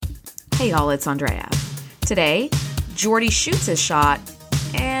Hey y'all, it's Andrea. Today, Geordi shoots his shot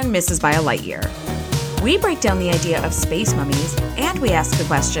and misses by a light year. We break down the idea of space mummies and we ask the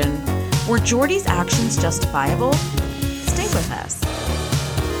question, were Geordi's actions justifiable? Stay with us.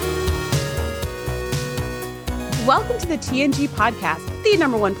 Welcome to the TNG podcast, the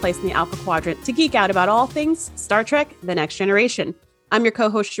number one place in the Alpha Quadrant to geek out about all things Star Trek: The Next Generation. I'm your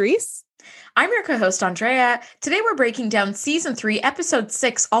co-host, Charisse. I'm your co-host, Andrea. Today we're breaking down Season 3, Episode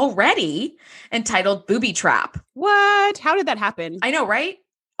 6 already, entitled Booby Trap. What? How did that happen? I know, right?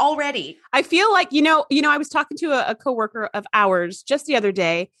 Already. I feel like, I was talking to a coworker of ours just the other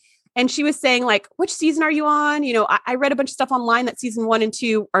day, and she was saying, like, which season are you on? You know, I read a bunch of stuff online that season 1 and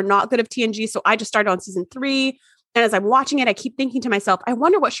 2 are not good of TNG, so I just started on season 3. And as I'm watching it, I keep thinking to myself, I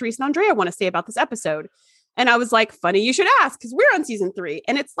wonder what Charisse and Andrea want to say about this episode. And I was like, funny you should ask, because we're on season 3.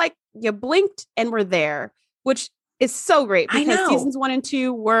 And it's like, you blinked and we're there, which is so great because seasons 1 and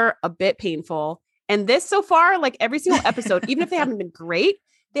 2 were a bit painful. And this so far, like every single episode, even if they haven't been great,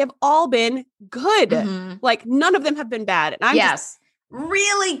 they have all been good. Mm-hmm. Like none of them have been bad. And I'm just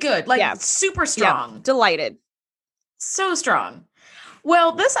really good. Like super strong. Yeah, delighted. So strong.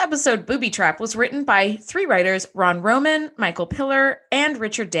 Well, this episode, Booby Trap, was written by 3 writers, Ron Roman, Michael Piller, and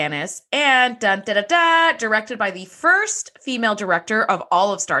Richard Danis, and directed by the first female director of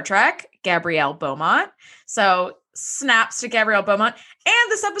all of Star Trek, Gabrielle Beaumont. So, snaps to Gabrielle Beaumont.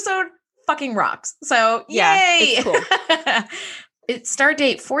 And this episode fucking rocks. So, yay! It's cool. It's star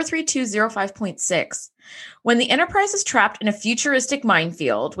date 43205.6. When the Enterprise is trapped in a futuristic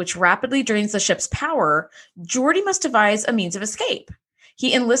minefield, which rapidly drains the ship's power, Geordi must devise a means of escape.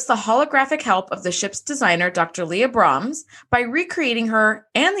 He enlists the holographic help of the ship's designer, Dr. Leah Brahms, by recreating her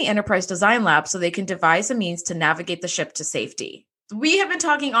and the Enterprise Design Lab so they can devise a means to navigate the ship to safety. We have been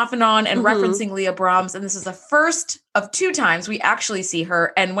talking off and on and referencing Leah Brahms, and this is the first of 2 times we actually see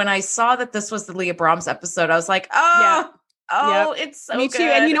her. And when I saw that this was the Leah Brahms episode, I was like, it's so good. Me too.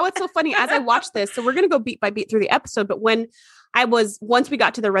 And you know what's so funny? As I watched this, so we're going to go beat by beat through the episode, but once we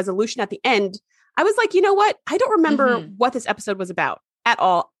got to the resolution at the end, I was like, you know what? I don't remember what this episode was about at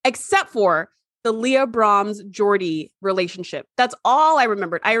all, except for the Leah Brahms Geordi relationship. That's all I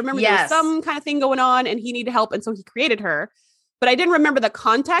remembered. I remember there was some kind of thing going on and he needed help. And so he created her, but I didn't remember the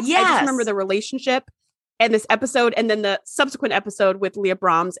context. I just remember the relationship and this episode. And then the subsequent episode with Leah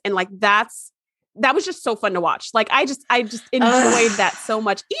Brahms. And like, that was just so fun to watch. Like, I just enjoyed that so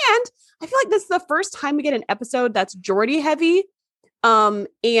much. And I feel like this is the first time we get an episode that's Geordi heavy. And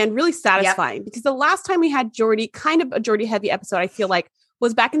really satisfying because the last time we had Geordi, kind of a Geordi heavy episode, I feel like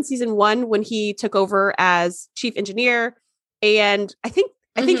was back in season 1 when he took over as chief engineer. And I think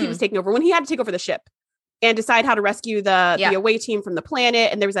he was taking over when he had to take over the ship and decide how to rescue the away team from the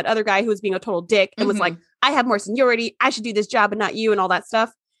planet. And there was that other guy who was being a total dick and was like, I have more seniority. I should do this job and not you and all that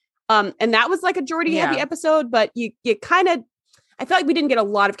stuff. And that was like a Geordi heavy episode, but you kind of, I feel like we didn't get a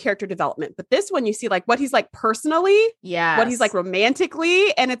lot of character development, but this one you see like what he's like personally, what he's like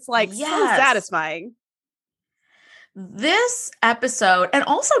romantically, and it's like so satisfying. This episode and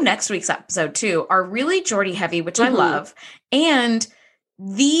also next week's episode too are really Geordi heavy, which I love. And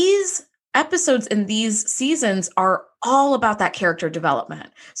these episodes in these seasons are all about that character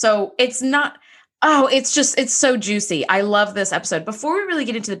development. So it's not, it's so juicy. I love this episode. Before we really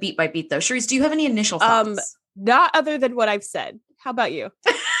get into the beat by beat though, Charisse, do you have any initial thoughts? Not other than what I've said. How about you?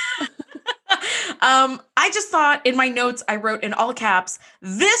 I just thought in my notes, I wrote in all caps,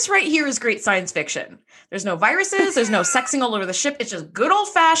 this right here is great science fiction. There's no viruses. There's no sexing all over the ship. It's just good old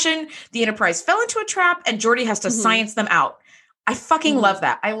fashioned. The Enterprise fell into a trap and Geordi has to science them out. I fucking love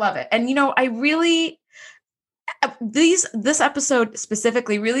that. I love it. And, I really, this episode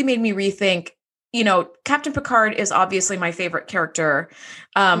specifically really made me rethink, Captain Picard is obviously my favorite character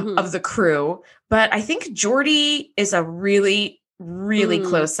of the crew, but I think Geordi is a really, really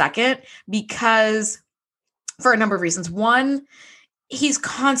close second because for a number of reasons. One, he's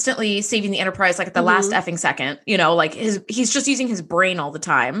constantly saving the Enterprise like at the last effing second, like he's just using his brain all the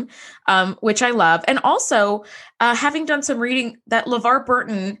time, which I love. And also having done some reading that LeVar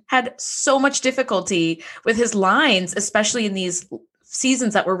Burton had so much difficulty with his lines, especially in these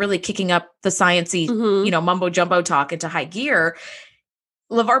seasons that were really kicking up the sciencey, mumbo jumbo talk into high gear.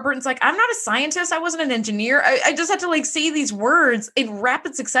 LeVar Burton's like, I'm not a scientist. I wasn't an engineer. I just had to like say these words in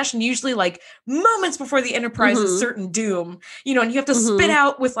rapid succession, usually like moments before the Enterprise's certain doom, and you have to spit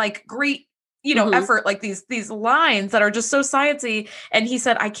out with like great, effort, like these lines that are just so sciencey. And he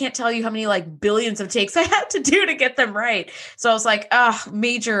said, I can't tell you how many like billions of takes I had to do to get them right. So I was like,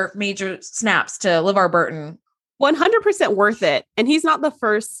 major, major snaps to LeVar Burton. 100% worth it. And he's not the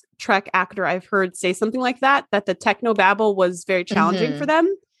first Trek actor I've heard say something like that the technobabble was very challenging for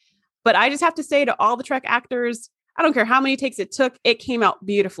them. But I just have to say to all the Trek actors, I don't care how many takes it took, it came out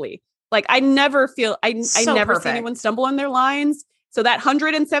beautifully. Like I never feel, I never see anyone stumble on their lines. So that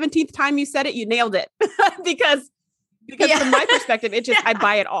 117th time you said it, you nailed it. because from my perspective, it just, I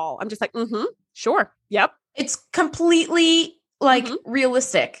buy it all. I'm just like, sure. Yep. It's completely like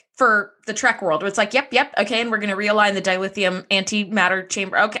realistic for the Trek world. It's like, yep. Okay. And we're going to realign the dilithium antimatter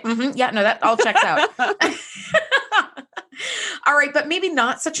chamber. Okay. Yeah, no, that all checks out. All right. But maybe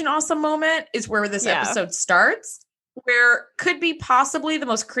not such an awesome moment is where this episode starts, where could be possibly the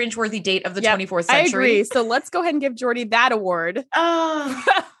most cringeworthy date of the 24th century. I agree. So let's go ahead and give Geordi that award.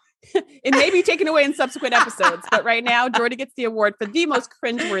 It may be taken away in subsequent episodes, but right now Geordi gets the award for the most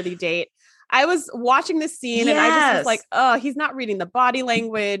cringeworthy date. I was watching this scene and I just was like, oh, he's not reading the body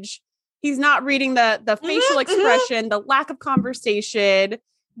language. He's not reading the facial expression, the lack of conversation.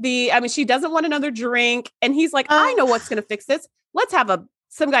 She doesn't want another drink. And he's like, I know what's going to fix this. Let's have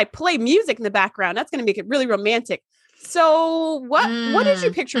some guy play music in the background. That's going to make it really romantic. So what did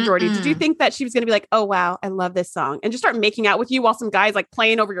you picture, Geordi? Did you think that she was going to be like, oh, wow, I love this song and just start making out with you while some guy's like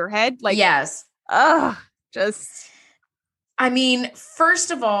playing over your head? Like, yes. I mean,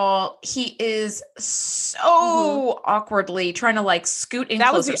 first of all, he is so awkwardly trying to like scoot in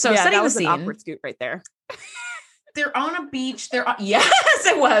closer. So setting the scene, an awkward scoot right there. They're on a beach. Yes,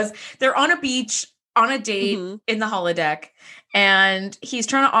 it was. They're on a beach on a date in the holodeck, and he's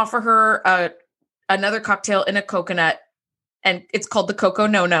trying to offer her another cocktail in a coconut, and it's called the Coco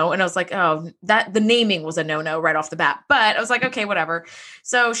No-No. And I was like, oh, the naming was a no-no right off the bat. But I was like, okay, whatever.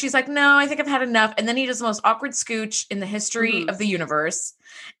 So she's like, no, I think I've had enough. And then he does the most awkward scooch in the history of the universe.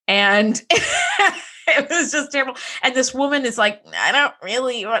 And it was just terrible. And this woman is like, I don't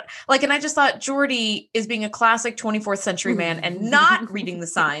really want, like, and I just thought Geordi is being a classic 24th century man and not reading the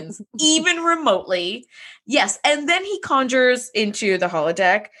signs, even remotely. Yes. And then he conjures into the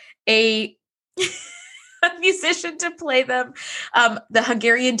holodeck a musician to play them the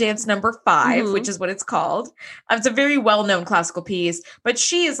Hungarian dance number 5, which is what it's called. It's a very well-known classical piece, but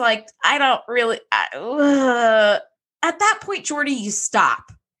she is like, I don't really at that point, Geordi, you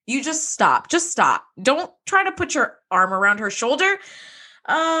stop. You just stop. Don't try to put your arm around her shoulder.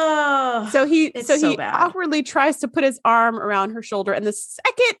 So he awkwardly tries to put his arm around her shoulder, and the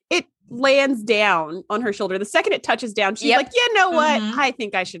second it lands down on her shoulder, the second it touches down, she's like, you know what? I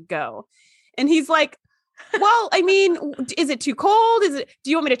think I should go. And he's like, well, I mean, is it too cold? Do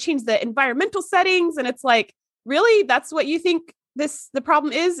you want me to change the environmental settings? And it's like, really? That's what you think the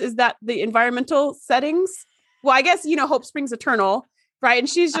problem is that the environmental settings? Well, I guess, hope springs eternal, right? And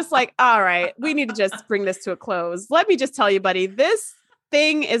she's just like, all right, we need to just bring this to a close. Let me just tell you, buddy, this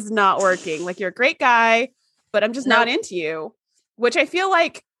thing is not working. Like, you're a great guy, but I'm just not into you, which I feel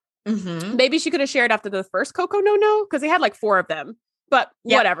like maybe she could have shared after the first Coco No-No, because they had like 4 of them. But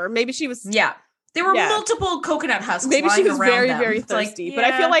whatever. Maybe she was. Yeah. There were multiple coconut husks. Maybe she was very, very thirsty. Like, but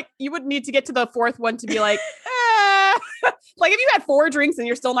I feel like you would need to get to the 4th one to be like, like if you had 4 drinks and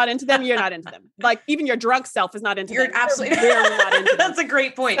you're still not into them, you're not into them. Like even your drunk self is not into them. You're absolutely not into them. That's a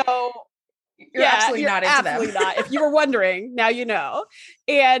great point. So, you're absolutely not into them. Absolutely not. If you were wondering, now you know.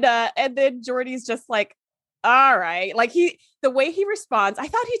 And then Geordi's just like, all right. Like the way he responds, I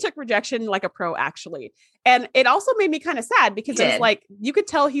thought he took rejection like a pro, actually. And it also made me kind of sad because it was like, you could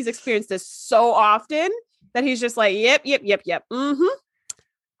tell he's experienced this so often that he's just like, yep.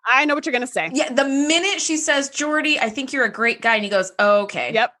 I know what you're going to say. Yeah. The minute she says, Geordi, I think you're a great guy. And he goes,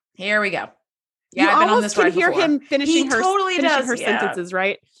 okay. Yep. Here we go. Yeah. You I've been on this ride hear before. Him finishing her sentences,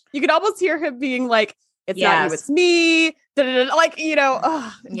 right? You could almost hear him being like, it's not you, it's me. Like,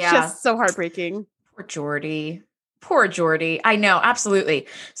 it's just so heartbreaking. Poor Geordi. I know. Absolutely.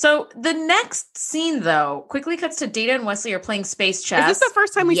 So the next scene, though, quickly cuts to Data and Wesley are playing space chess. Is this the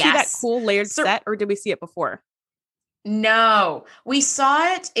first time we see that cool layered set, or did we see it before? No, we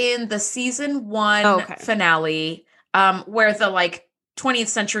saw it in the season 1 finale, where the 20th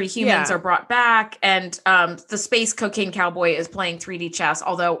century humans are brought back, and the space cocaine cowboy is playing 3D chess.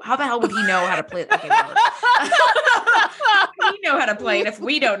 Although, how the hell would he know how to play it? He know how to play it if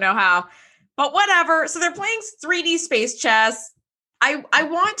we don't know how. But whatever. So they're playing 3D space chess. I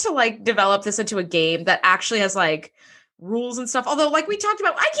want to develop this into a game that actually has rules and stuff. Although we talked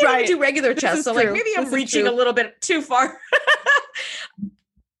about, I can't even do regular chess. So maybe I'm reaching a little bit too far.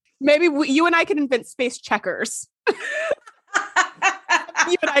 Maybe you and I could invent space checkers. You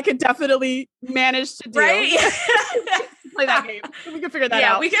and I could definitely manage to do play that game. We can figure that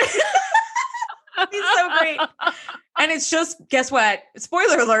out. We can. It's so great. And it's just, guess what?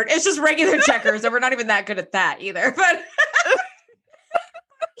 Spoiler alert, it's just regular checkers, and we're not even that good at that either. But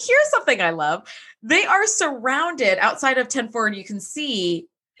here's something I love. They are surrounded outside of 10 forward. You can see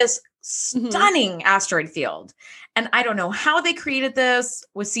this stunning asteroid field. And I don't know how they created this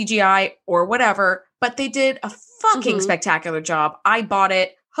with CGI or whatever, but they did a fucking spectacular job. I bought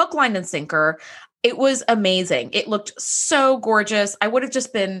it hook, line, and sinker. It was amazing. It looked so gorgeous. I would have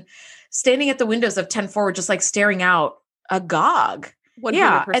just been standing at the windows of 10 forward, just like staring out agog. 100%.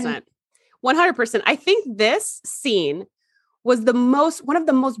 Yeah, and 100%. I think this scene was one of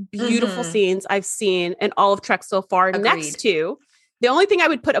the most beautiful scenes I've seen in all of Trek so far. Agreed. Next to the only thing I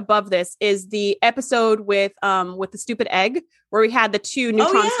would put above this is the episode with the stupid egg, where we had the two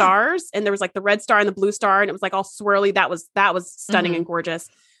neutron stars, and there was like the red star and the blue star, and it was like all swirly. That was stunning and gorgeous.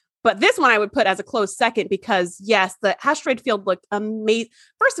 But this one I would put as a close second because, yes, the asteroid field looked amazing.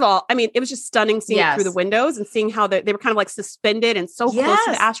 First of all, I mean, it was just stunning seeing it through the windows and seeing how they were kind of like suspended and so close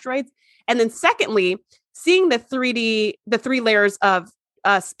to the asteroids. And then secondly, seeing the three layers of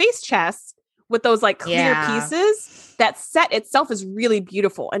space chess with those like clear pieces, that set itself is really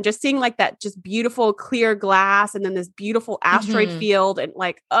beautiful. And just seeing like that just beautiful clear glass and then this beautiful asteroid field and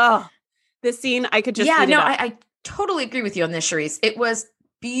like, this scene, I could just I totally agree with you on this, Charisse. It was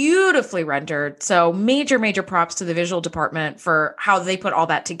beautifully rendered. So major props to the visual department for how they put all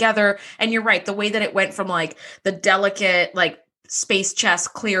that together. And you're right, the way that it went from like the delicate like space chess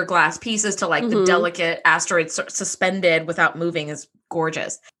clear glass pieces to like the delicate asteroids suspended without moving is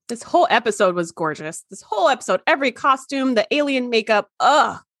gorgeous. This whole episode was gorgeous. This whole episode, every costume, the alien makeup.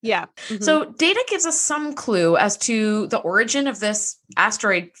 Yeah. So Data gives us some clue as to the origin of this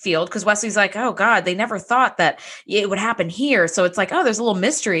asteroid field, because Wesley's like, oh God, they never thought that it would happen here. So it's like, oh, there's a little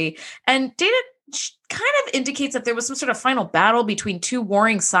mystery. And Data kind of indicates that there was some sort of final battle between two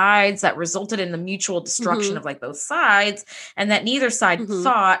warring sides that resulted in the mutual destruction of like both sides, and that neither side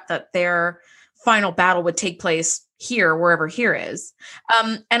thought that their final battle would take place here, wherever here is.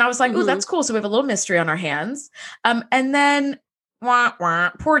 And I was like, oh, that's cool. So we have a little mystery on our hands. And then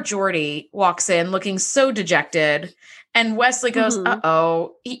poor Geordi walks in looking so dejected. And Wesley goes,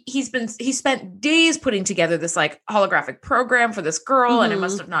 uh-oh, he spent days putting together this like holographic program for this girl, and it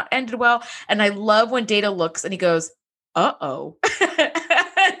must have not ended well. And I love when Data looks and he goes, uh-oh.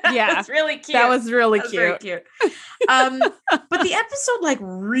 Yeah. That's really cute. That was really That was cute. very cute. But the episode like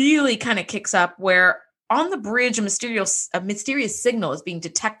really kind of kicks up where on the bridge, a mysterious signal is being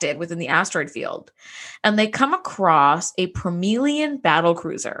detected within the asteroid field. And they come across a Promelian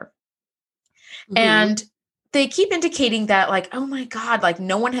battlecruiser. And they keep indicating that like, oh my God, like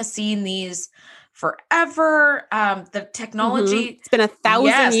no one has seen these forever. The technology, it's been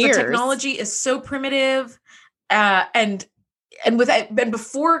 1,000 years. The technology is so primitive. And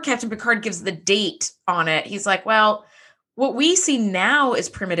before Captain Picard gives the date on it, he's like, well, what we see now is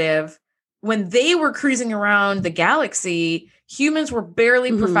primitive. When they were cruising around the galaxy, humans were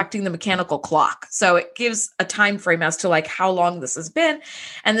barely perfecting the mechanical clock. So it gives a time frame as to like how long this has been.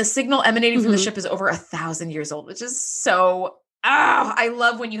 And the signal emanating from the ship is over 1,000 years old, which is so, I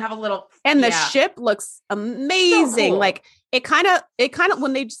love when you have a little. And the ship looks amazing. So cool. Like it kind of,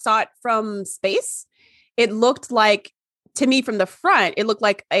 when they saw it from space, it looked like, to me from the front, it looked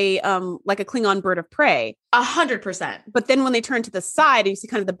like a Klingon bird of prey. 100%. But then when they turned to the side and you see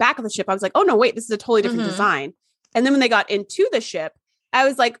kind of the back of the ship, I was like, oh no, wait, this is a totally different design. And then when they got into the ship, I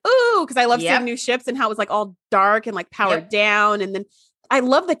was like, ooh, because I love seeing new ships and how it was like all dark and like powered down. And then I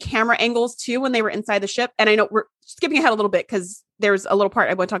love the camera angles too when they were inside the ship. And I know we're skipping ahead a little bit because there's a little part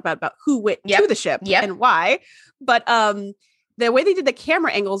I want to talk about who went to the ship and why. But the way they did the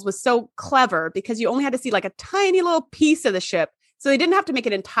camera angles was so clever because you only had to see like a tiny little piece of the ship. So they didn't have to make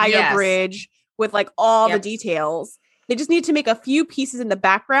an entire bridge with like all the details. They just needed to make a few pieces in the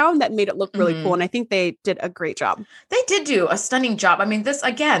background that made it look really cool. And I think they did a great job. They did do a stunning job. I mean, this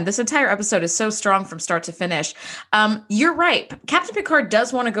entire episode is so strong from start to finish. You're right. Captain Picard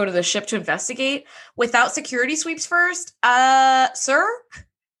does want to go to the ship to investigate without security sweeps first. Sir?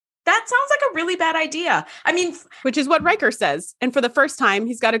 That sounds like a really bad idea. I mean, which is what Riker says. And for the first time,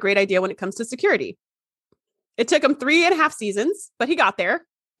 he's got a great idea when it comes to security. It took him 3.5 seasons, but he got there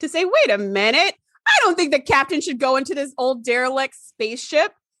to say, wait a minute. I don't think the captain should go into this old derelict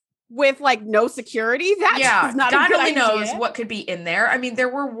spaceship with like no security. That's not God a good only idea. knows what could be in there. I mean, there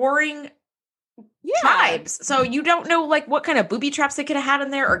were warring tribes. So you don't know like what kind of booby traps they could have had in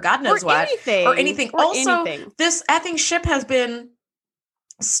there or God knows what. Anything. Also, this effing ship has been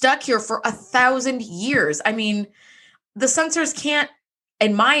stuck here for 1,000 years. I mean, the sensors can't,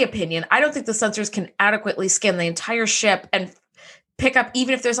 in my opinion, I don't think the sensors can adequately scan the entire ship and pick up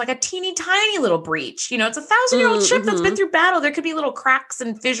even if there's like a teeny tiny little breach. It's a 1,000-year-old ship that's been through battle. There could be little cracks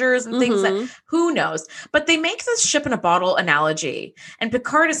and fissures and things that who knows. But they make this ship in a bottle analogy. And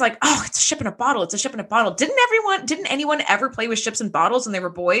Picard is like, oh, it's a ship in a bottle. It's a ship in a bottle. Didn't anyone ever play with ships and bottles when they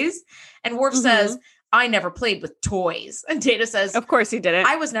were boys? And Worf says, I never played with toys. And Data says, of course he didn't.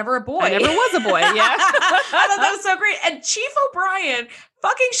 I was never a boy. I never was a boy. Yeah. I thought that was so great. And Chief O'Brien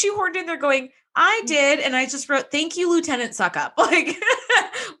fucking shoehorned in there going, I did. And I just wrote, thank you, Lieutenant Suckup. Like,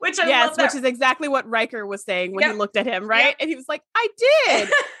 which I love that. Which is exactly what Riker was saying when he looked at him, right? And he was like, I did.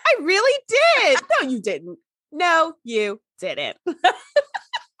 I really did. No, you didn't. No, you didn't.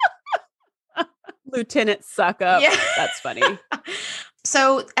 Lieutenant Suckup. Yeah. That's funny.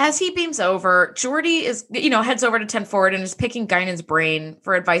 So as he beams over, Geordi is, heads over to 10 Forward and is picking Guinan's brain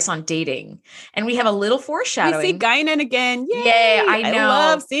for advice on dating. And we have a little foreshadowing. We see Guinan again. Yay! Yeah, I know. I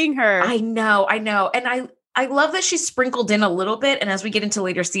love seeing her. I know. And I love that she's sprinkled in a little bit. And as we get into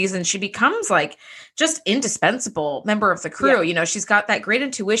later seasons, she becomes like just indispensable member of the crew. Yeah. She's got that great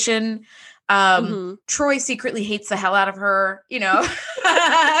intuition. Troy secretly hates the hell out of her, because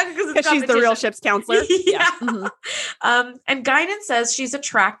she's the real ship's counselor. Yeah. And Guinan says she's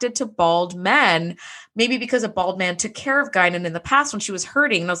attracted to bald men, maybe because a bald man took care of Guinan in the past when she was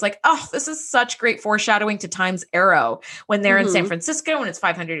hurting. And I was like, oh, this is such great foreshadowing to Time's Arrow when they're in San Francisco and it's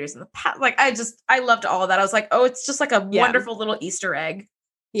 500 years in the past. Like, I loved all of that. I was like, oh, it's just like a wonderful little Easter egg.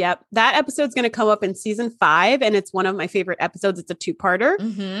 Yep. That episode's going to come up in season 5 and it's one of my favorite episodes. It's a 2-parter.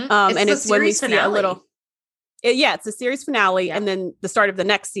 And it's when we see a little, it's the series finale and then the start of the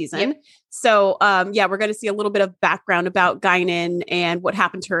next season. Yep. So, we're going to see a little bit of background about Guinan and what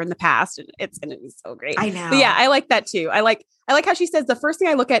happened to her in the past. And it's going to be so great. I know. But yeah, I like that too. I like how she says the first thing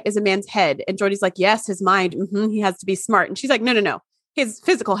I look at is a man's head. And Geordi's like, yes, his mind. He has to be smart. And she's like, no. His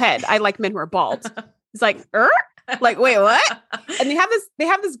physical head. I like men who are bald. He's like, like, wait, what? And they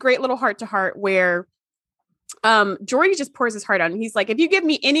have this great little heart to heart where Geordi just pours his heart out. And he's like, if you give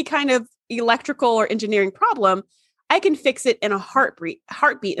me any kind of electrical or engineering problem, I can fix it in a heartbeat.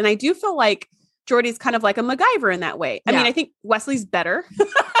 And I do feel like Geordi's kind of like a MacGyver in that way. I mean, I think Wesley's better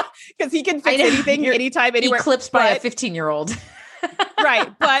because he can fix anything, anytime, anywhere. Eclipsed by a 15-year-old. Right.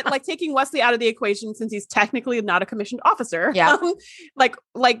 But like taking Wesley out of the equation, since he's technically not a commissioned officer. Yeah. Like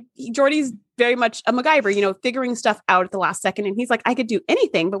Geordi's very much a MacGyver, figuring stuff out at the last second. And he's like, I could do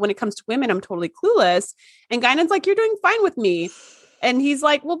anything. But when it comes to women, I'm totally clueless. And Guinan's like, you're doing fine with me. And he's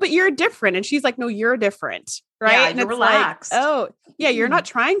like, well, but you're different. And she's like, no, you're different. Right. Yeah, and you're relaxed. Like, oh, yeah, you're not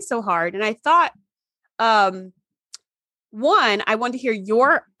trying so hard. And I thought, one, I wanted to hear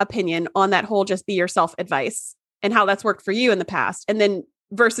your opinion on that whole just be yourself advice and how that's worked for you in the past. And then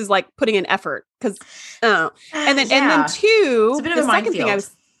versus like putting in effort. Cause, and then two, it's a bit of a minefield.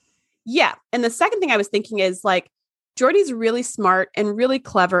 And the second thing I was thinking is like, Geordi's really smart and really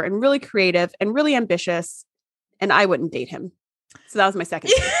clever and really creative and really ambitious. And I wouldn't date him. So that was my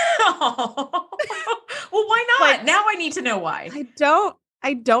second. Well, why not? Like, now I need to know why.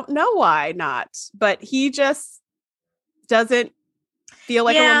 I don't know why not, but he just doesn't feel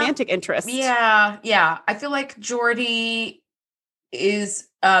like a romantic interest. Yeah. I feel like Geordi is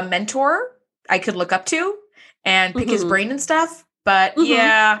a mentor I could look up to and pick his brain and stuff. But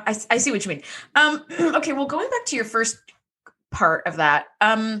I see what you mean. Okay, well, going back to your first part of that,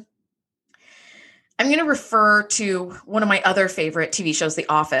 I'm going to refer to one of my other favorite TV shows, The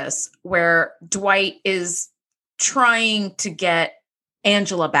Office, where Dwight is trying to get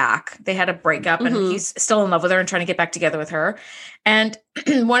Angela back. They had a breakup and he's still in love with her and trying to get back together with her. And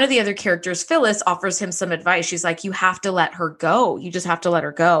one of the other characters, Phyllis, offers him some advice. She's like, you have to let her go. You just have to let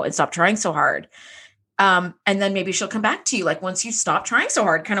her go and stop trying so hard. And then maybe she'll come back to you. Like once you stop trying so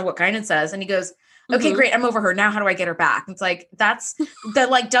hard, kind of what Guinan says. And he goes, okay, great. I'm over her. Now, how do I get her back? It's like, that's the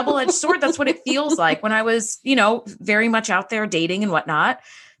like double-edged sword. That's what it feels like when I was, very much out there dating and whatnot.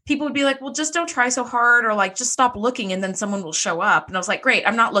 People would be like, well, just don't try so hard or like, just stop looking and then someone will show up. And I was like, great,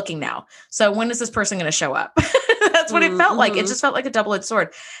 I'm not looking now. So when is this person going to show up? That's what it felt like. It just felt like a double-edged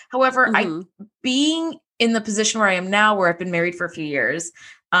sword. However, I being in the position where I am now, where I've been married for a few years,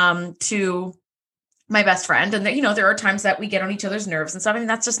 to my best friend. And there are times that we get on each other's nerves and stuff. I mean,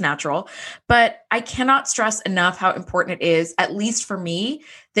 that's just natural, but I cannot stress enough how important it is, at least for me,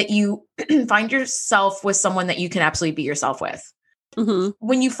 that you find yourself with someone that you can absolutely be yourself with.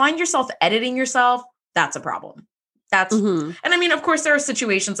 When you find yourself editing yourself, that's a problem. That's, and I mean, of course there are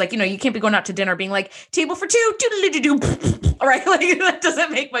situations like, you can't be going out to dinner being like table for two, all right. Like that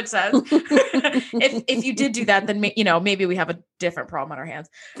doesn't make much sense. If you did do that, then, maybe we have a different problem on our hands.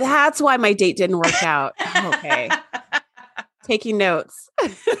 That's why my date didn't work out. Okay. Taking notes.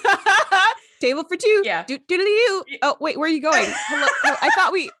 Table for two. Yeah. Do. Oh, wait, where are you going? Hello. I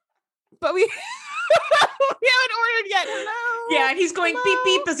thought we haven't ordered yet. Hello. Yeah, and he's going beep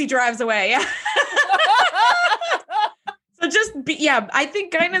beep as he drives away. Yeah. So I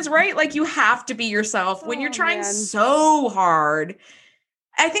think Guinan's right. Like, you have to be yourself when you're trying so hard.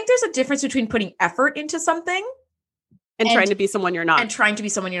 I think there's a difference between putting effort into something and trying to be someone you're not. And trying to be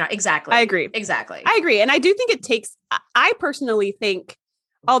someone you're not. Exactly. I agree. Exactly. I agree. And I do think it takes, I personally think,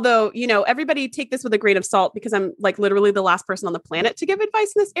 although, everybody take this with a grain of salt because I'm like literally the last person on the planet to give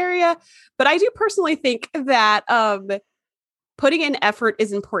advice in this area. But I do personally think that putting in effort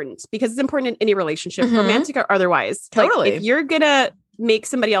is important because it's important in any relationship, romantic or otherwise. Totally. Like, if you're going to make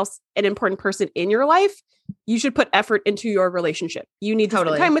somebody else an important person in your life, you should put effort into your relationship. You need to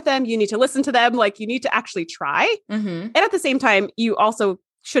spend time with them. You need to listen to them. Like, you need to actually try. And at the same time, you also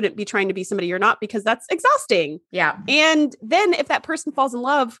shouldn't be trying to be somebody you're not because that's exhausting. Yeah. And then if that person falls in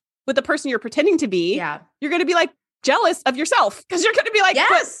love with the person you're pretending to be, you're going to be like jealous of yourself because you're going to be like,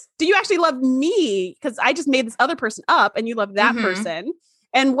 yes, do you actually love me? Because I just made this other person up and you love that person.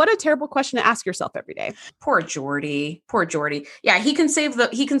 And what a terrible question to ask yourself every day. Poor Geordi. Yeah, he can save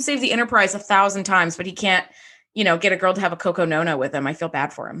the Enterprise 1,000 times, but he can't, get a girl to have a Coco Nono with him. I feel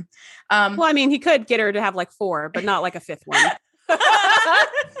bad for him. Well, I mean, he could get her to have like 4, but not like a 5th one.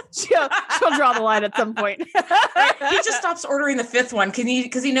 she'll draw the line at some point. He just stops ordering the 5th one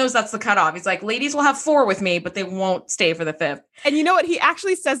because he knows that's the cutoff. He's like, ladies will have 4 with me, but they won't stay for the 5th. And you know what? He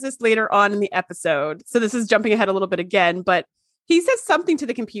actually says this later on in the episode. So this is jumping ahead a little bit again, but he says something to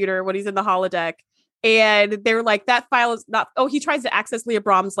the computer when he's in the holodeck. And they're like, that file is not, he tries to access Leah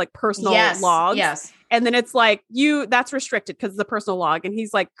Brahm's like personal logs. Yes. And then it's like, that's restricted because it's a personal log. And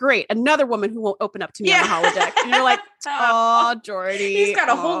he's like, great, another woman who won't open up to me on the holodeck. And you're like, oh, Geordi. He's got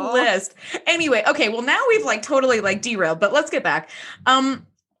a whole list. Anyway, okay, well, now we've like totally like derailed, but let's get back.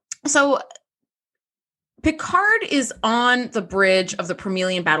 So Picard is on the bridge of the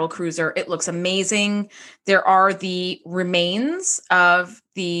Promelian battlecruiser. It looks amazing. There are the remains of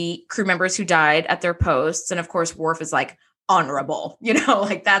the crew members who died at their posts. And of course, Worf is like, honorable,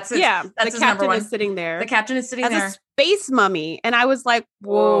 like that's his, that's his number one. Is sitting there. The captain is sitting there. As a space mummy. And I was like,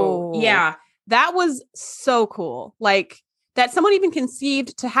 whoa. Yeah. That was so cool. Like, that someone even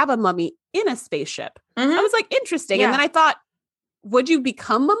conceived to have a mummy in a spaceship. I was like, interesting. Yeah. And then I thought, would you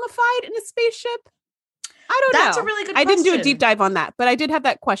become mummified in a spaceship? I don't know. That's a really good question. I didn't do a deep dive on that, but I did have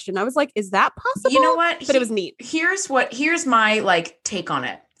that question. I was like, is that possible? You know what? But it was neat. Here's my like take on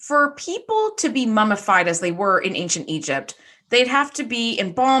it. For people to be mummified as they were in ancient Egypt, they'd have to be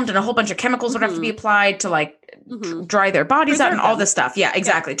embalmed and a whole bunch of chemicals would have to be applied to like dry their bodies out and all this stuff. Yeah,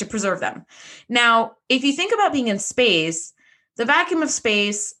 exactly. To preserve them. Now, if you think about being in space, the vacuum of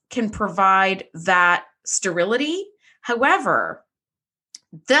space can provide that sterility. However,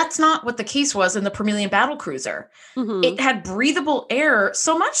 that's not what the case was in the Promelian battlecruiser. It had breathable air,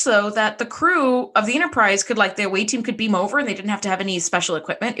 so much so that the crew of the Enterprise could, like, the away team could beam over and they didn't have to have any special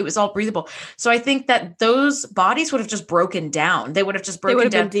equipment. It was all breathable. So I think that those bodies would have just broken down. They would have just broken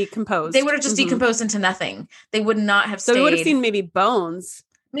down. They would have been decomposed. They would have just decomposed into nothing. They would not have stayed. So we would have seen maybe bones.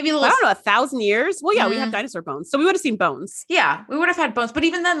 Maybe a little. I don't know, 1,000 years. Well, yeah, we have dinosaur bones, so we would have seen bones. Yeah, we would have had bones, but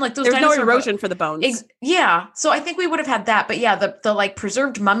even then, like those, there's no erosion for the bones. Yeah, so I think we would have had that. But yeah, the like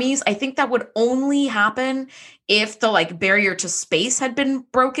preserved mummies, I think that would only happen if the like barrier to space had been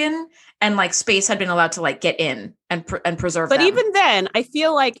broken and like space had been allowed to like get in and preserve. But them. Even then, I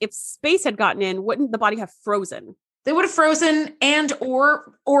feel like if space had gotten in, wouldn't the body have frozen? They would have frozen and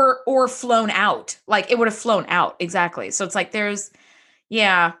or flown out. Like it would have flown out exactly. So it's like there's some.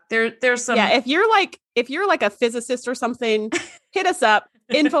 Yeah, if you're like a physicist or something, hit us up,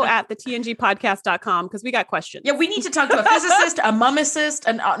 info@thetngpodcast.com, because we got questions. Yeah, we need to talk to a physicist, a mummicist,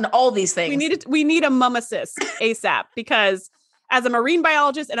 and all these things. We need a mummicist ASAP, because as a marine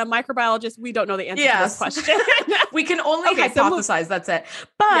biologist and a microbiologist, we don't know the answer to this question. We can only hypothesize. That's it.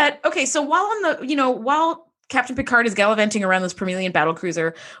 But okay, so while Captain Picard is gallivanting around this Promelian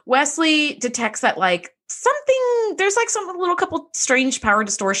battlecruiser, Wesley detects that like there's like some little couple strange power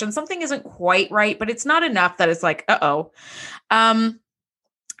distortions. Something isn't quite right, but it's not enough that it's like, uh-oh. And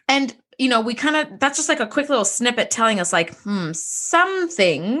that's just like a quick little snippet telling us like,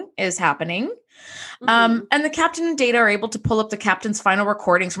 something is happening. And the captain and Data are able to pull up the captain's final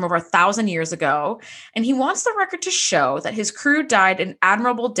recordings from over 1,000 years ago. And he wants the record to show that his crew died an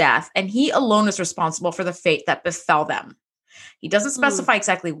admirable death, and he alone is responsible for the fate that befell them. He doesn't specify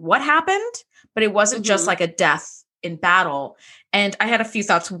exactly what happened, but it wasn't just like a death in battle. And I had a few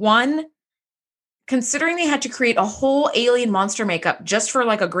thoughts. One, considering they had to create a whole alien monster makeup just for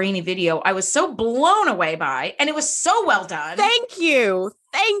like a grainy video, I was so blown away by, and it was so well done. Thank you.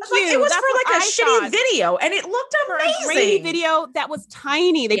 Thank you. Like, it was That's for like a shitty thought. video, and it looked amazing. For a grainy video that was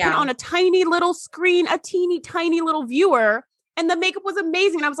tiny. They put on a tiny little screen, a teeny tiny little viewer, and the makeup was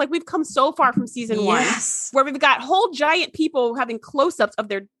amazing. And I was like, we've come so far from season 1, where we've got whole giant people having close-ups of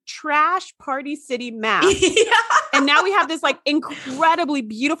their trash Party City masks. And now we have this like incredibly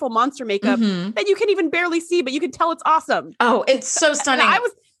beautiful monster makeup that you can even barely see, but you can tell it's awesome. Oh, it's so stunning. I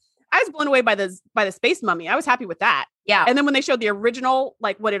was blown away by the space mummy. I was happy with that. Yeah. And then when they showed the original,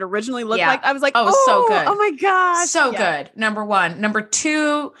 like what it originally looked like, I was like, oh, so good. Oh my gosh. So good. Number 1. Number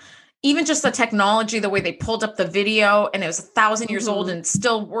 2, even just the technology, the way they pulled up the video, and it was 1,000 years old and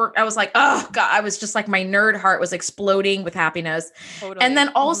still worked. I was like, oh God, I was just like, my nerd heart was exploding with happiness. Totally. And then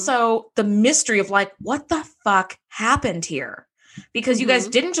also the mystery of like, what the fuck happened here? Because you guys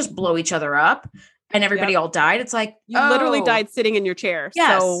didn't just blow each other up and everybody all died. It's like, you literally died sitting in your chair.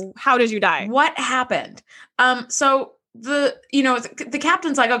 Yes. So how did you die? What happened? So the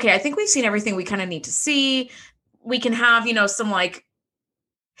captain's like, okay, I think we've seen everything we kind of need to see. We can have, some like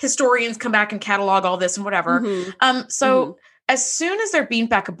historians come back and catalog all this and whatever. As soon as they're beamed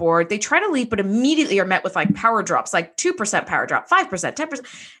back aboard, they try to leave, but immediately are met with like power drops, like 2% power drop, 5%,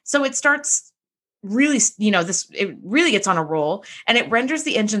 10%. So it starts really, it really gets on a roll, and it renders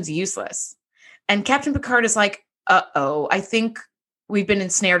the engines useless. And Captain Picard is like, uh-oh, I think we've been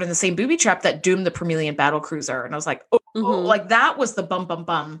ensnared in the same booby trap that doomed the Promelian battlecruiser. And I was like, like that was the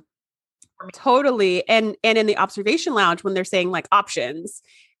bum. Totally. And in the observation lounge, when they're saying like options,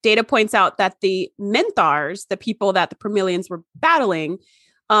 Data points out that the Menthars, the people that the Promelians were battling,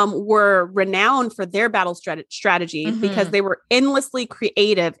 were renowned for their battle strategy because they were endlessly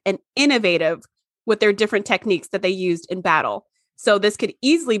creative and innovative with their different techniques that they used in battle. So this could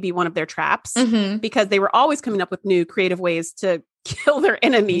easily be one of their traps because they were always coming up with new creative ways to kill their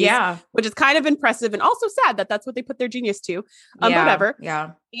enemies, which is kind of impressive and also sad that that's what they put their genius to. Whatever.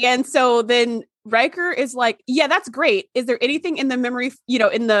 Yeah. And so then Riker is like, yeah, that's great. Is there anything in the memory,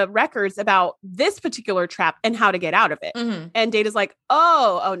 in the records about this particular trap and how to get out of it? And Data's like,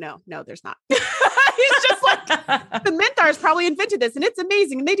 oh, no, there's not. He's just like, the Menthars probably invented this and it's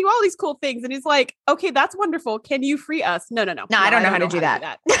amazing. And they do all these cool things. And he's like, okay, that's wonderful. Can you free us? No, I don't know how to do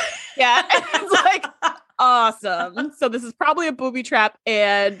that. Yeah. And it's like, awesome. So this is probably a booby trap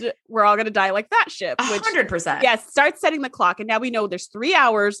and we're all going to die like that ship. 100%. Yes. Start setting the clock. And now we know there's 3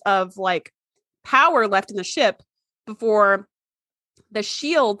 hours of like power left in the ship before the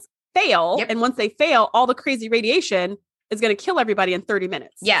shields fail. And once they fail, all the crazy radiation is going to kill everybody in 30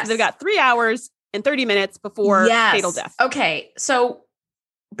 minutes. Yes. So they've got 3 hours and 30 minutes before fatal death. Okay. So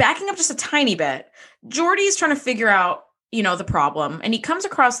backing up just a tiny bit, Geordi's trying to figure out, the problem. And he comes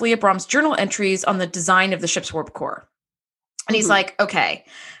across Leah Brom's journal entries on the design of the ship's warp core. And he's like, okay,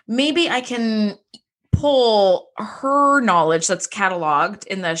 maybe I can pull her knowledge that's cataloged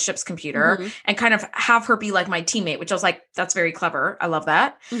in the ship's computer and kind of have her be like my teammate, which I was like, that's very clever. I love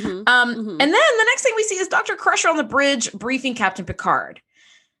that. And then the next thing we see is Dr. Crusher on the bridge briefing Captain Picard.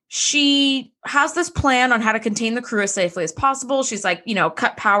 She has this plan on how to contain the crew as safely as possible. She's like,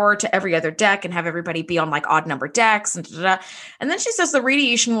 cut power to every other deck and have everybody be on like odd number decks. And then she says the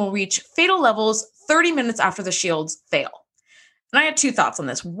radiation will reach fatal levels 30 minutes after the shields fail. And I had 2 thoughts on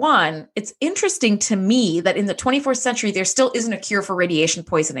this. One, it's interesting to me that in the 24th century, there still isn't a cure for radiation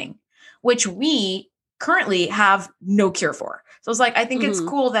poisoning, which we currently have no cure for. So it's like, I think it's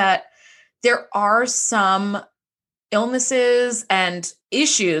cool that there are some illnesses and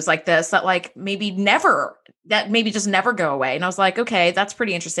issues like this that like maybe just never go away. And I was like, okay, that's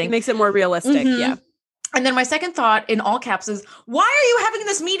pretty interesting. It makes it more realistic. Yeah. And then my second thought in all caps is, why are you having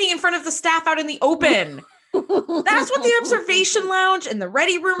this meeting in front of the staff out in the open? That's what the observation lounge and the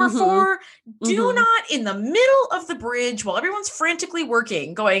ready room are for. Do not in the middle of the bridge while everyone's frantically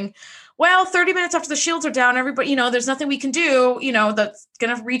working going, well, 30 minutes after the shields are down, everybody, there's nothing we can do, that's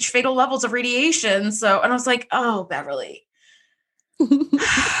going to reach fatal levels of radiation. So, and I was like, oh, Beverly, if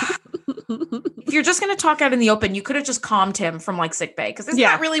you're just going to talk out in the open, you could have just calmed him from like sick bay. Cause it's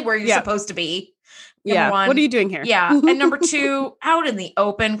not really where you're supposed to be. Number 1. What are you doing here? Yeah. And number 2, out in the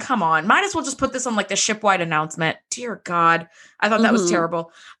open. Come on. Might as well just put this on like the shipwide announcement. Dear God. I thought that was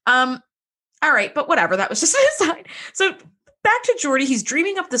terrible. All right. But whatever. That was just an aside. So back to Geordi. He's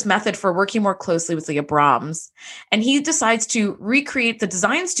dreaming up this method for working more closely with Leah Brahms. And he decides to recreate the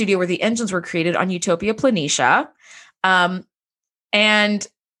design studio where the engines were created on Utopia Planitia. And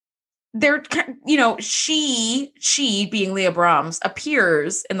they're, she being Leah Brahms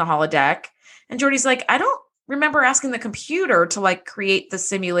appears in the holodeck. And Geordi's like, I don't remember asking the computer to like create the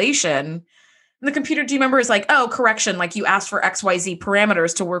simulation. And the computer, do you remember, is like, oh, correction, like you asked for XYZ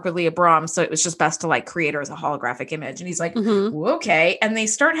parameters to work with Leah Brahms, so it was just best to like create her as a holographic image. And he's like, okay. And they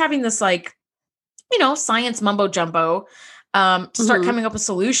start having this like, science mumbo jumbo to start coming up with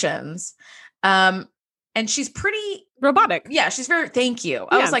solutions. And she's pretty robotic. Yeah, she's very, thank you.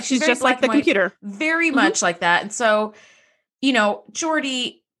 I was like, she's just like the computer. Very much like that. And so,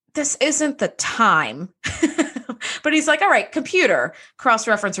 Geordi, this isn't the time. But he's like, all right, computer,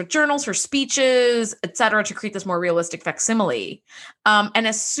 cross-reference her journals, her speeches, et cetera, to create this more realistic facsimile. And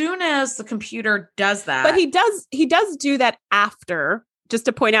as soon as the computer does that. But he does do that after, just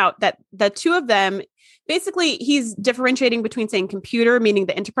to point out that the two of them, basically he's differentiating between saying computer, meaning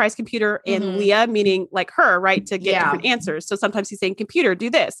the enterprise computer, and Leah, meaning like her, right? To get different answers. So sometimes he's saying computer, do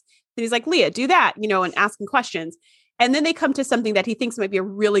this. And he's like, Leah, do that, and asking questions. And then they come to something that he thinks might be a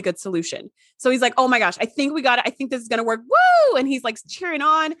really good solution. So he's like, oh my gosh, I think we got it. I think this is going to work. Woo! And he's like cheering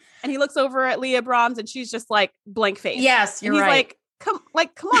on. And he looks over at Leah Brahms and she's just like blank face. Yes, you're right. He's like, come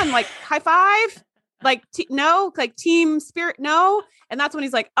on, like high five. Like, no, like team spirit. No. And that's when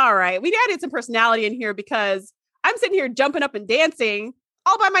he's like, all right, we added some personality in here because I'm sitting here jumping up and dancing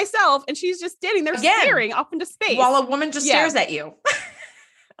all by myself. And she's just standing there staring off into space. While a woman just stares at you.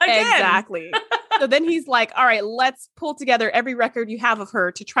 Again. Exactly. So then he's like, all right, let's pull together every record you have of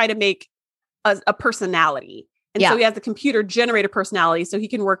her to try to make a personality. And so he has the computer generate a personality so he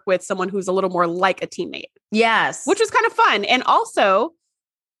can work with someone who's a little more like a teammate. Yes. Which was kind of fun. And also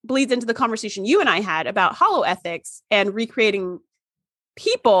bleeds into the conversation you and I had about holoethics and recreating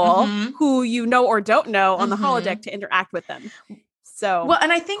people who you know or don't know on the holodeck to interact with them. So, well,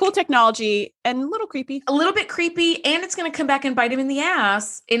 and I think cool technology and a little bit creepy, and it's going to come back and bite him in the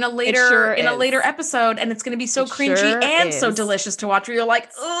ass in a later episode, and it's going to be so cringy and so delicious to watch. Where you're like,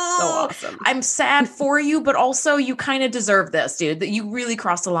 oh, so awesome. I'm sad for you, but also you kind of deserve this, dude. That you really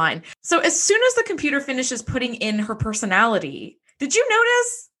crossed the line. So as soon as the computer finishes putting in her personality, did you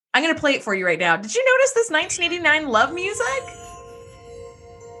notice? I'm going to play it for you right now. Did you notice this 1989 love music?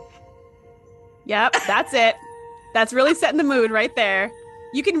 Yep, that's it. That's really setting the mood right there.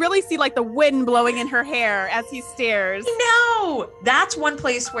 You can really see like the wind blowing in her hair as he stares. No, that's one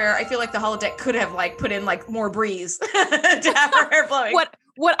place where I feel like the holodeck could have like put in like more breeze to have her hair blowing.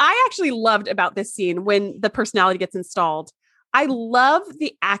 What I actually loved about this scene when the personality gets installed, I love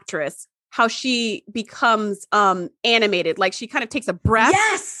the actress, how she becomes animated. Like she kind of takes a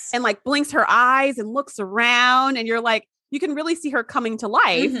breath and like blinks her eyes and looks around, and you're like, you can really see her coming to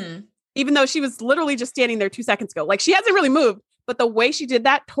life. Even though she was literally just standing there 2 seconds ago. Like she hasn't really moved, but the way she did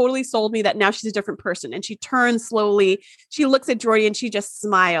that totally sold me that now she's a different person. And she turns slowly. She looks at Geordi and she just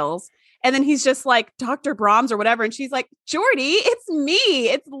smiles. And then he's just like, Dr. Brahms or whatever. And she's like, Geordi, it's me.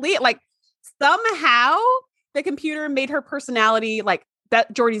 It's Leah. Like somehow the computer made her personality like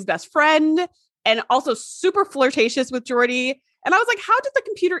that Geordi's best friend and also super flirtatious with Geordi. And I was like, how did the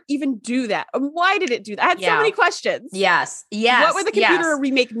computer even do that? And why did it do that? I had so many questions. Yes. What would the computer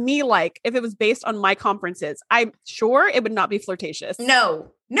remake me like if it was based on my conferences? I'm sure it would not be flirtatious.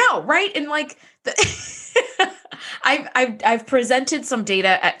 No, right? And like I've presented some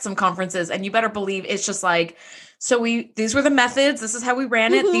data at some conferences, and you better believe it's just like, so these were the methods, this is how we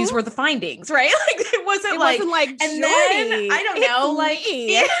ran it, these were the findings, right? Like it wasn't like and then I don't know, like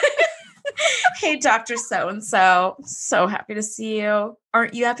hey, Dr. So-and-so, so happy to see you.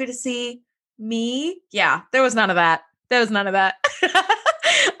 Aren't you happy to see me? Yeah, there was none of that.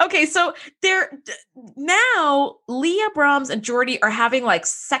 Okay, so now Leah Brahms and Geordi are having like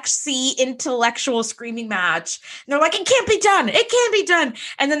sexy intellectual screaming match. And they're like, it can't be done. It can't be done.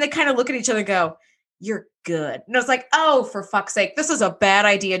 And then they kind of look at each other and go, you're good. And I was like, oh, for fuck's sake, this is a bad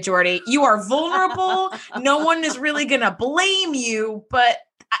idea, Geordi. You are vulnerable. No one is really going to blame you, but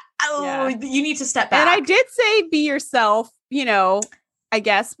you need to step back. And I did say be yourself, I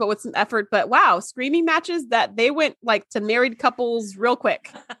guess, but with some effort. But wow, screaming matches that they went like to married couples real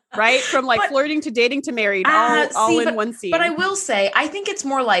quick, right? From like flirting to dating to married, all in one scene. But I will say, I think it's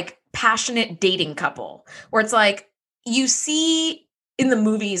more like passionate dating couple, where it's like you see in the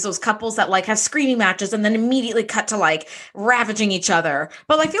movies those couples that like have screaming matches and then immediately cut to like ravaging each other.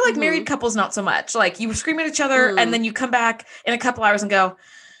 But I feel like married couples, not so much. Like you scream at each other and then you come back in a couple hours and go,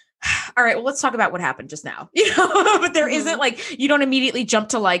 all right, well, let's talk about what happened just now. But there isn't like, you don't immediately jump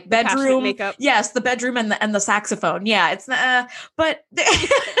to like bedroom makeup. Yes, the bedroom and the saxophone. Yeah, it's but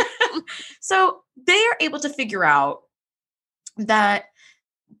so they are able to figure out that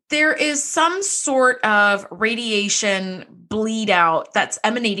there is some sort of radiation bleed out that's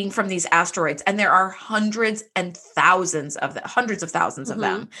emanating from these asteroids, and there are hundreds of thousands of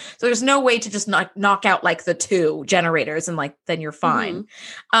them. So there's no way to just knock out like the 2 generators and like then you're fine.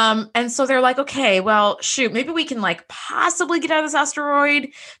 And so they're like, okay, well, shoot, maybe we can like possibly get out of this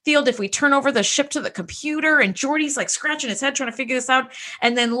asteroid field if we turn over the ship to the computer. And Geordi's like scratching his head trying to figure this out.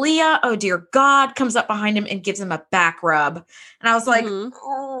 And then Leah, oh dear God, comes up behind him and gives him a back rub. And I was like,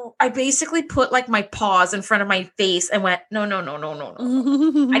 oh, I basically put like my paws in front of my face and went, no.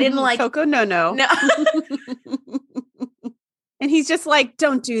 I didn't like Coco, no. No. And he's just like,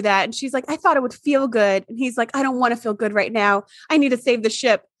 don't do that. And she's like, I thought it would feel good. And he's like, I don't want to feel good right now. I need to save the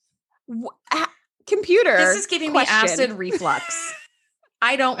ship. Computer. This is giving me acid reflux.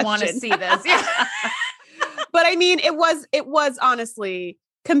 I don't want to see this. Yeah. But I mean, it was honestly,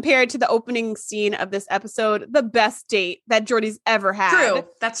 compared to the opening scene of this episode, the best date that Geordi's ever had. True.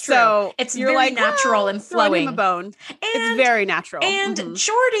 That's true. So it's very like, natural and flowing. Him a bone. It's very natural. And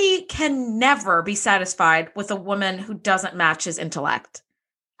Geordi can never be satisfied with a woman who doesn't match his intellect.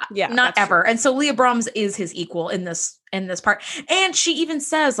 Yeah. Not ever. True. And so Leah Brahms is his equal in this part. And she even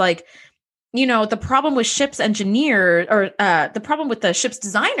says like, you know, the problem with ship's engineer or the problem with the ship's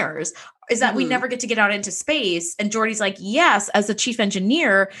designers is that we never get to get out into space. And Geordi's like, yes, as the chief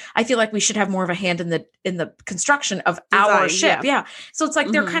engineer, I feel like we should have more of a hand in the construction of our ship. Yeah. So it's like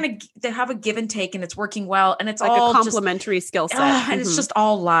they have a give and take and it's working well. And it's like all a complementary skill set. And it's just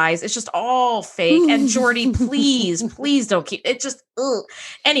all lies. It's just all fake. And Geordi, please don't keep it. Just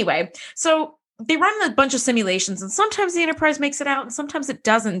anyway. So they run a bunch of simulations and sometimes the Enterprise makes it out and sometimes it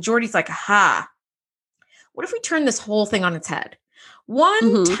doesn't. And Geordi's like, aha, what if we turn this whole thing on its head?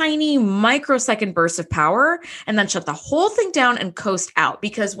 One tiny microsecond burst of power and then shut the whole thing down and coast out.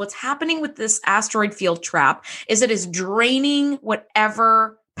 Because what's happening with this asteroid field trap is it is draining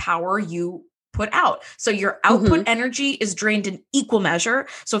whatever power you put out. So your output energy is drained in equal measure.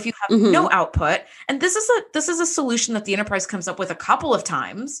 So if you have no output, and this is a solution that the Enterprise comes up with a couple of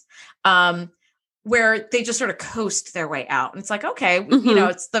times, where they just sort of coast their way out. And it's like, okay, you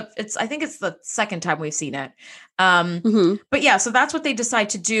know, I think it's the second time we've seen it. But yeah, so that's what they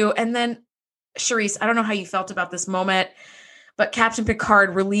decide to do. And then Charisse, I don't know how you felt about this moment, but Captain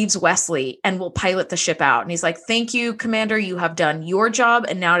Picard relieves Wesley and will pilot the ship out. And he's like, thank you, Commander. You have done your job.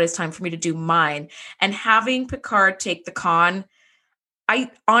 And now it is time for me to do mine. And having Picard take the con, I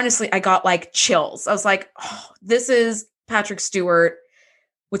got like chills. I was like, oh, this is Patrick Stewart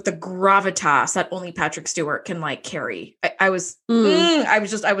with the gravitas that only Patrick Stewart can like carry. I was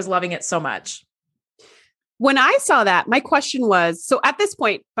loving it so much. When I saw that, my question was, so at this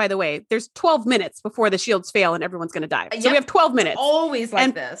point, by the way, there's 12 minutes before the shields fail and everyone's going to die. So we have 12 minutes. Always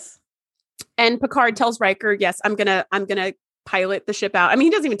like this. And Picard tells Riker, yes, I'm going to pilot the ship out. I mean,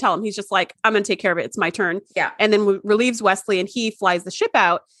 he doesn't even tell him. He's just like, I'm going to take care of it. It's my turn. Yeah. And then relieves Wesley and he flies the ship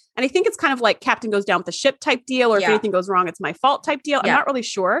out. And I think it's kind of like Captain goes down with the ship type deal, or if anything goes wrong, it's my fault type deal. I'm not really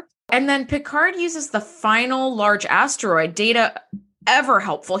sure. And then Picard uses the final large asteroid, Data, ever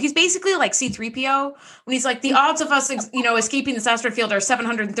helpful. He's basically like C-3PO when he's like, the odds of us, escaping this asteroid field are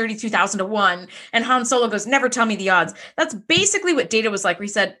 732,000 to 1. And Han Solo goes, never tell me the odds. That's basically what Data was like, where he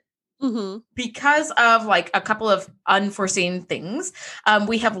said, because of like a couple of unforeseen things,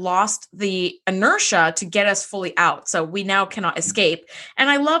 we have lost the inertia to get us fully out. So we now cannot escape. And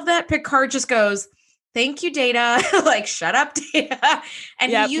I love that Picard just goes, thank you, Data. Like, shut up, Data.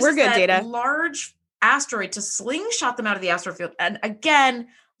 And he uses that Data. Large asteroid to slingshot them out of the asteroid field. And again,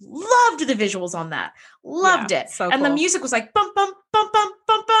 loved the visuals on that. Loved it. So and cool. The music was like, bum, bum, bum, bum,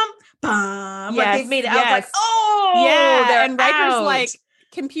 bum, bum, bum. Like they've made it. I was like, oh, yeah. And Riker's like,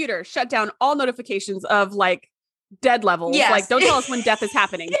 computer, shut down all notifications of like dead levels. Yes. Like, don't tell us when death is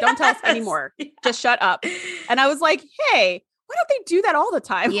happening. Don't tell us anymore. Just shut up. And I was like, hey, why don't they do that all the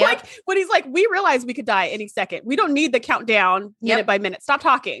time? Yep. Like when he's like, we realize we could die any second. We don't need the countdown minute by minute. Stop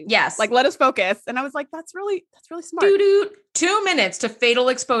talking. Yes. Like, let us focus. And I was like, that's really smart. Doo-doo. 2 minutes to fatal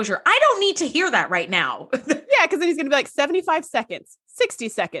exposure. I don't need to hear that right now. Yeah. Cause then he's going to be like 75 seconds, 60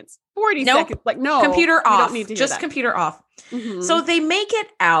 seconds, 40 seconds. Like, no, computer off. Don't need to just computer off. So they make it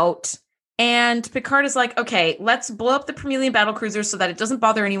out and Picard is like, okay, let's blow up the Permelian battlecruiser so that it doesn't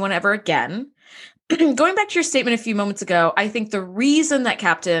bother anyone ever again. Going back to your statement a few moments ago, I think the reason that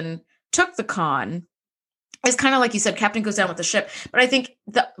Captain took the con is kind of like you said, Captain goes down with the ship. But I think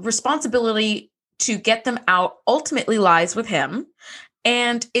the responsibility to get them out ultimately lies with him.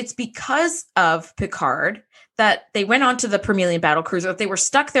 And it's because of Picard that they went on to the Permelian battlecruiser. If they were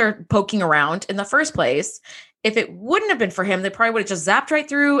stuck there poking around in the first place, if it wouldn't have been for him, they probably would have just zapped right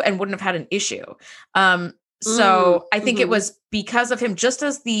through and wouldn't have had an issue. So I think it was because of him, just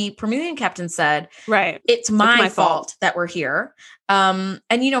as the Promethean captain said, right, it's my fault that we're here. And,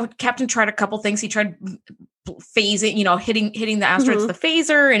 Captain tried a couple things. He tried phasing, hitting the asteroids, the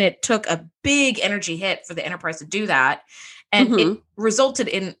phaser, and it took a big energy hit for the Enterprise to do that. And it resulted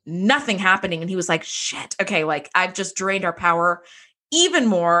in nothing happening. And he was like, shit, okay, I've just drained our power even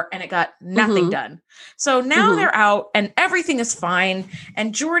more, and it got nothing done. So now they're out and everything is fine.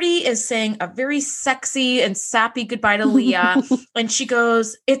 And Geordi is saying a very sexy and sappy goodbye to Leah. And she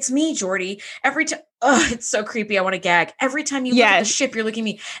goes, it's me, Geordi. Every time, it's so creepy. I want to gag. Every time you look at the ship, you're looking at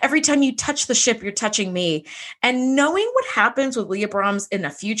me. Every time you touch the ship, you're touching me. And knowing what happens with Leah Brahms in a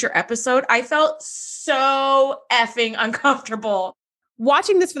future episode, I felt so effing uncomfortable.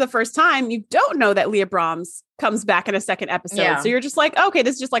 Watching this for the first time, you don't know that Leah Brahms comes back in a second episode. Yeah. So you're just like, okay,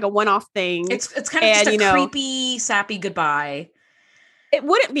 this is just like a one-off thing. It's kind of just a creepy, sappy goodbye. It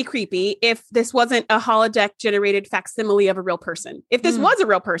wouldn't be creepy if this wasn't a holodeck generated facsimile of a real person. If this was a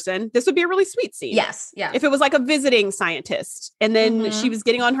real person, this would be a really sweet scene. Yes. Yeah. If it was like a visiting scientist and then she was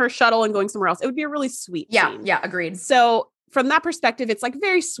getting on her shuttle and going somewhere else, it would be a really sweet scene. Yeah. Agreed. So from that perspective, it's like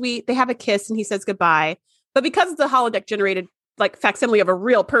very sweet. They have a kiss and he says goodbye. But because it's a holodeck generated like facsimile of a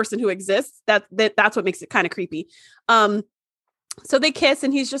real person who exists, that's what makes it kind of creepy. So they kiss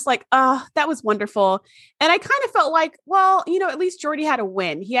and he's just like, that was wonderful. And I kind of felt like, well, at least Geordi had a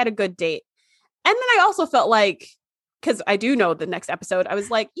win. He had a good date. And then I also felt like, because I do know the next episode, I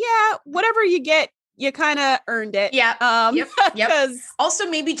was like, yeah, whatever you get, you kind of earned it. Yeah. Yep. Also,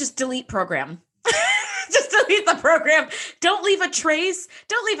 maybe just delete program. Just delete the program. Don't leave a trace.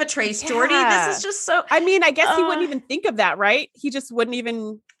 Geordi. This is just so. I mean, I guess he wouldn't even think of that, right? He just wouldn't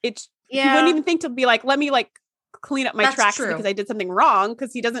even. He wouldn't even think to be like, let me clean up my tracks because I did something wrong.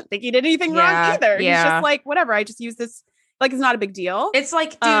 Because he doesn't think he did anything wrong either. Yeah. He's just like, whatever. I just use this. Like, it's not a big deal. It's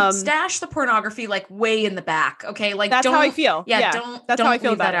like, dude, stash the pornography way in the back. Okay, that's how I feel. Yeah, that's how I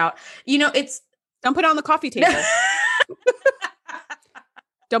feel about that out. Don't put it on the coffee table.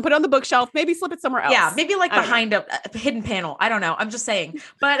 Don't put it on the bookshelf. Maybe slip it somewhere else. Yeah, maybe behind a hidden panel. I don't know. I'm just saying.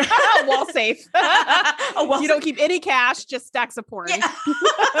 But wall safe. You don't keep any cash, just stacks of porn. Yeah.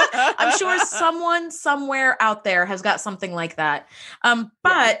 I'm sure someone somewhere out there has got something like that.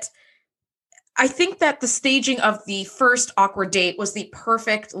 But I think that the staging of the first awkward date was the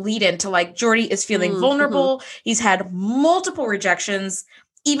perfect lead-in to Geordi is feeling vulnerable. He's had multiple rejections.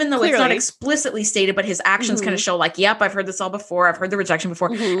 Even though it's not explicitly stated, but his actions kind of show yep, I've heard this all before. I've heard the rejection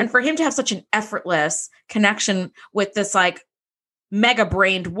before. And for him to have such an effortless connection with this mega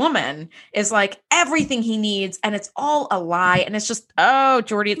brained woman is everything he needs. And it's all a lie. And it's just,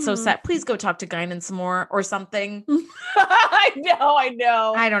 Geordi, it's so sad. Please go talk to Guinan some more or something. I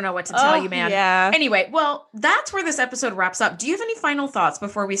know. I don't know what to tell you, man. Yeah. Anyway, well, that's where this episode wraps up. Do you have any final thoughts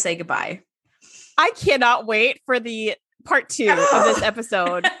before we say goodbye? I cannot wait for the part 2 of this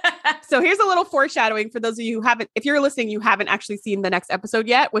episode. So here's a little foreshadowing for those of you who haven't, if you're listening, you haven't actually seen the next episode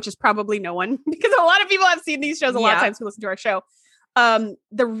yet, which is probably no one, because a lot of people have seen these shows a lot of times who listen to our show.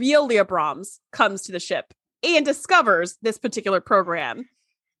 The real Leah Brahms comes to the ship and discovers this particular program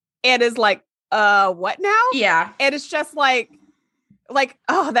and is like, what now? Yeah. And it's just that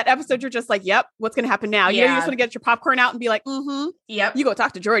episode, you're just like, yep, what's going to happen now? You just want to get your popcorn out and be like, yep. You go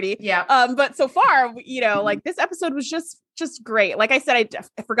talk to Geordi. Yeah. But so far, this episode was just great. Like I said,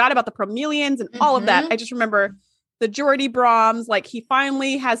 I forgot about the Promelians and all of that. I just remember the Geordi Brahms, he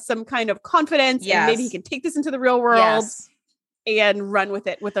finally has some kind of confidence and maybe he can take this into the real world and run with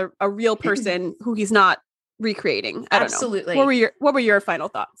it with a real person who he's not recreating. I don't Absolutely. know. What were your final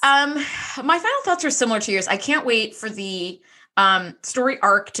thoughts? My final thoughts are similar to yours. I can't wait for the story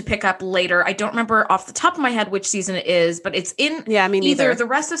arc to pick up later. I don't remember off the top of my head which season it is, but it's in either the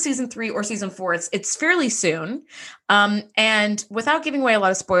rest of season 3 or season 4. It's fairly soon. And without giving away a lot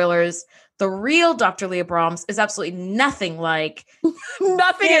of spoilers, the real Dr. Leah Brahms is absolutely nothing like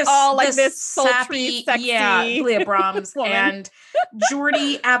nothing at all like this sultry, sexy Leah Brahms. And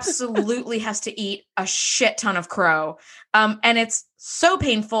Geordi absolutely has to eat a shit ton of crow. And it's so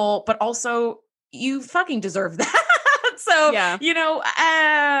painful, but also you fucking deserve that. So,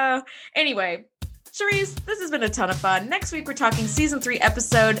 anyway, Cherise, this has been a ton of fun. Next week, we're talking season 3,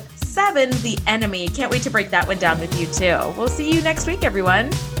 episode 7, The Enemy. Can't wait to break that one down with you too. We'll see you next week,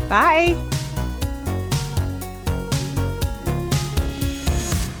 everyone. Bye.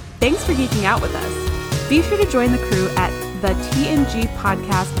 Thanks for geeking out with us. Be sure to join the crew at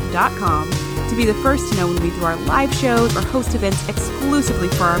thetngpodcast.com to be the first to know when we do our live shows or host events exclusively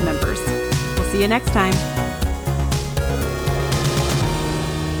for our members. We'll see you next time.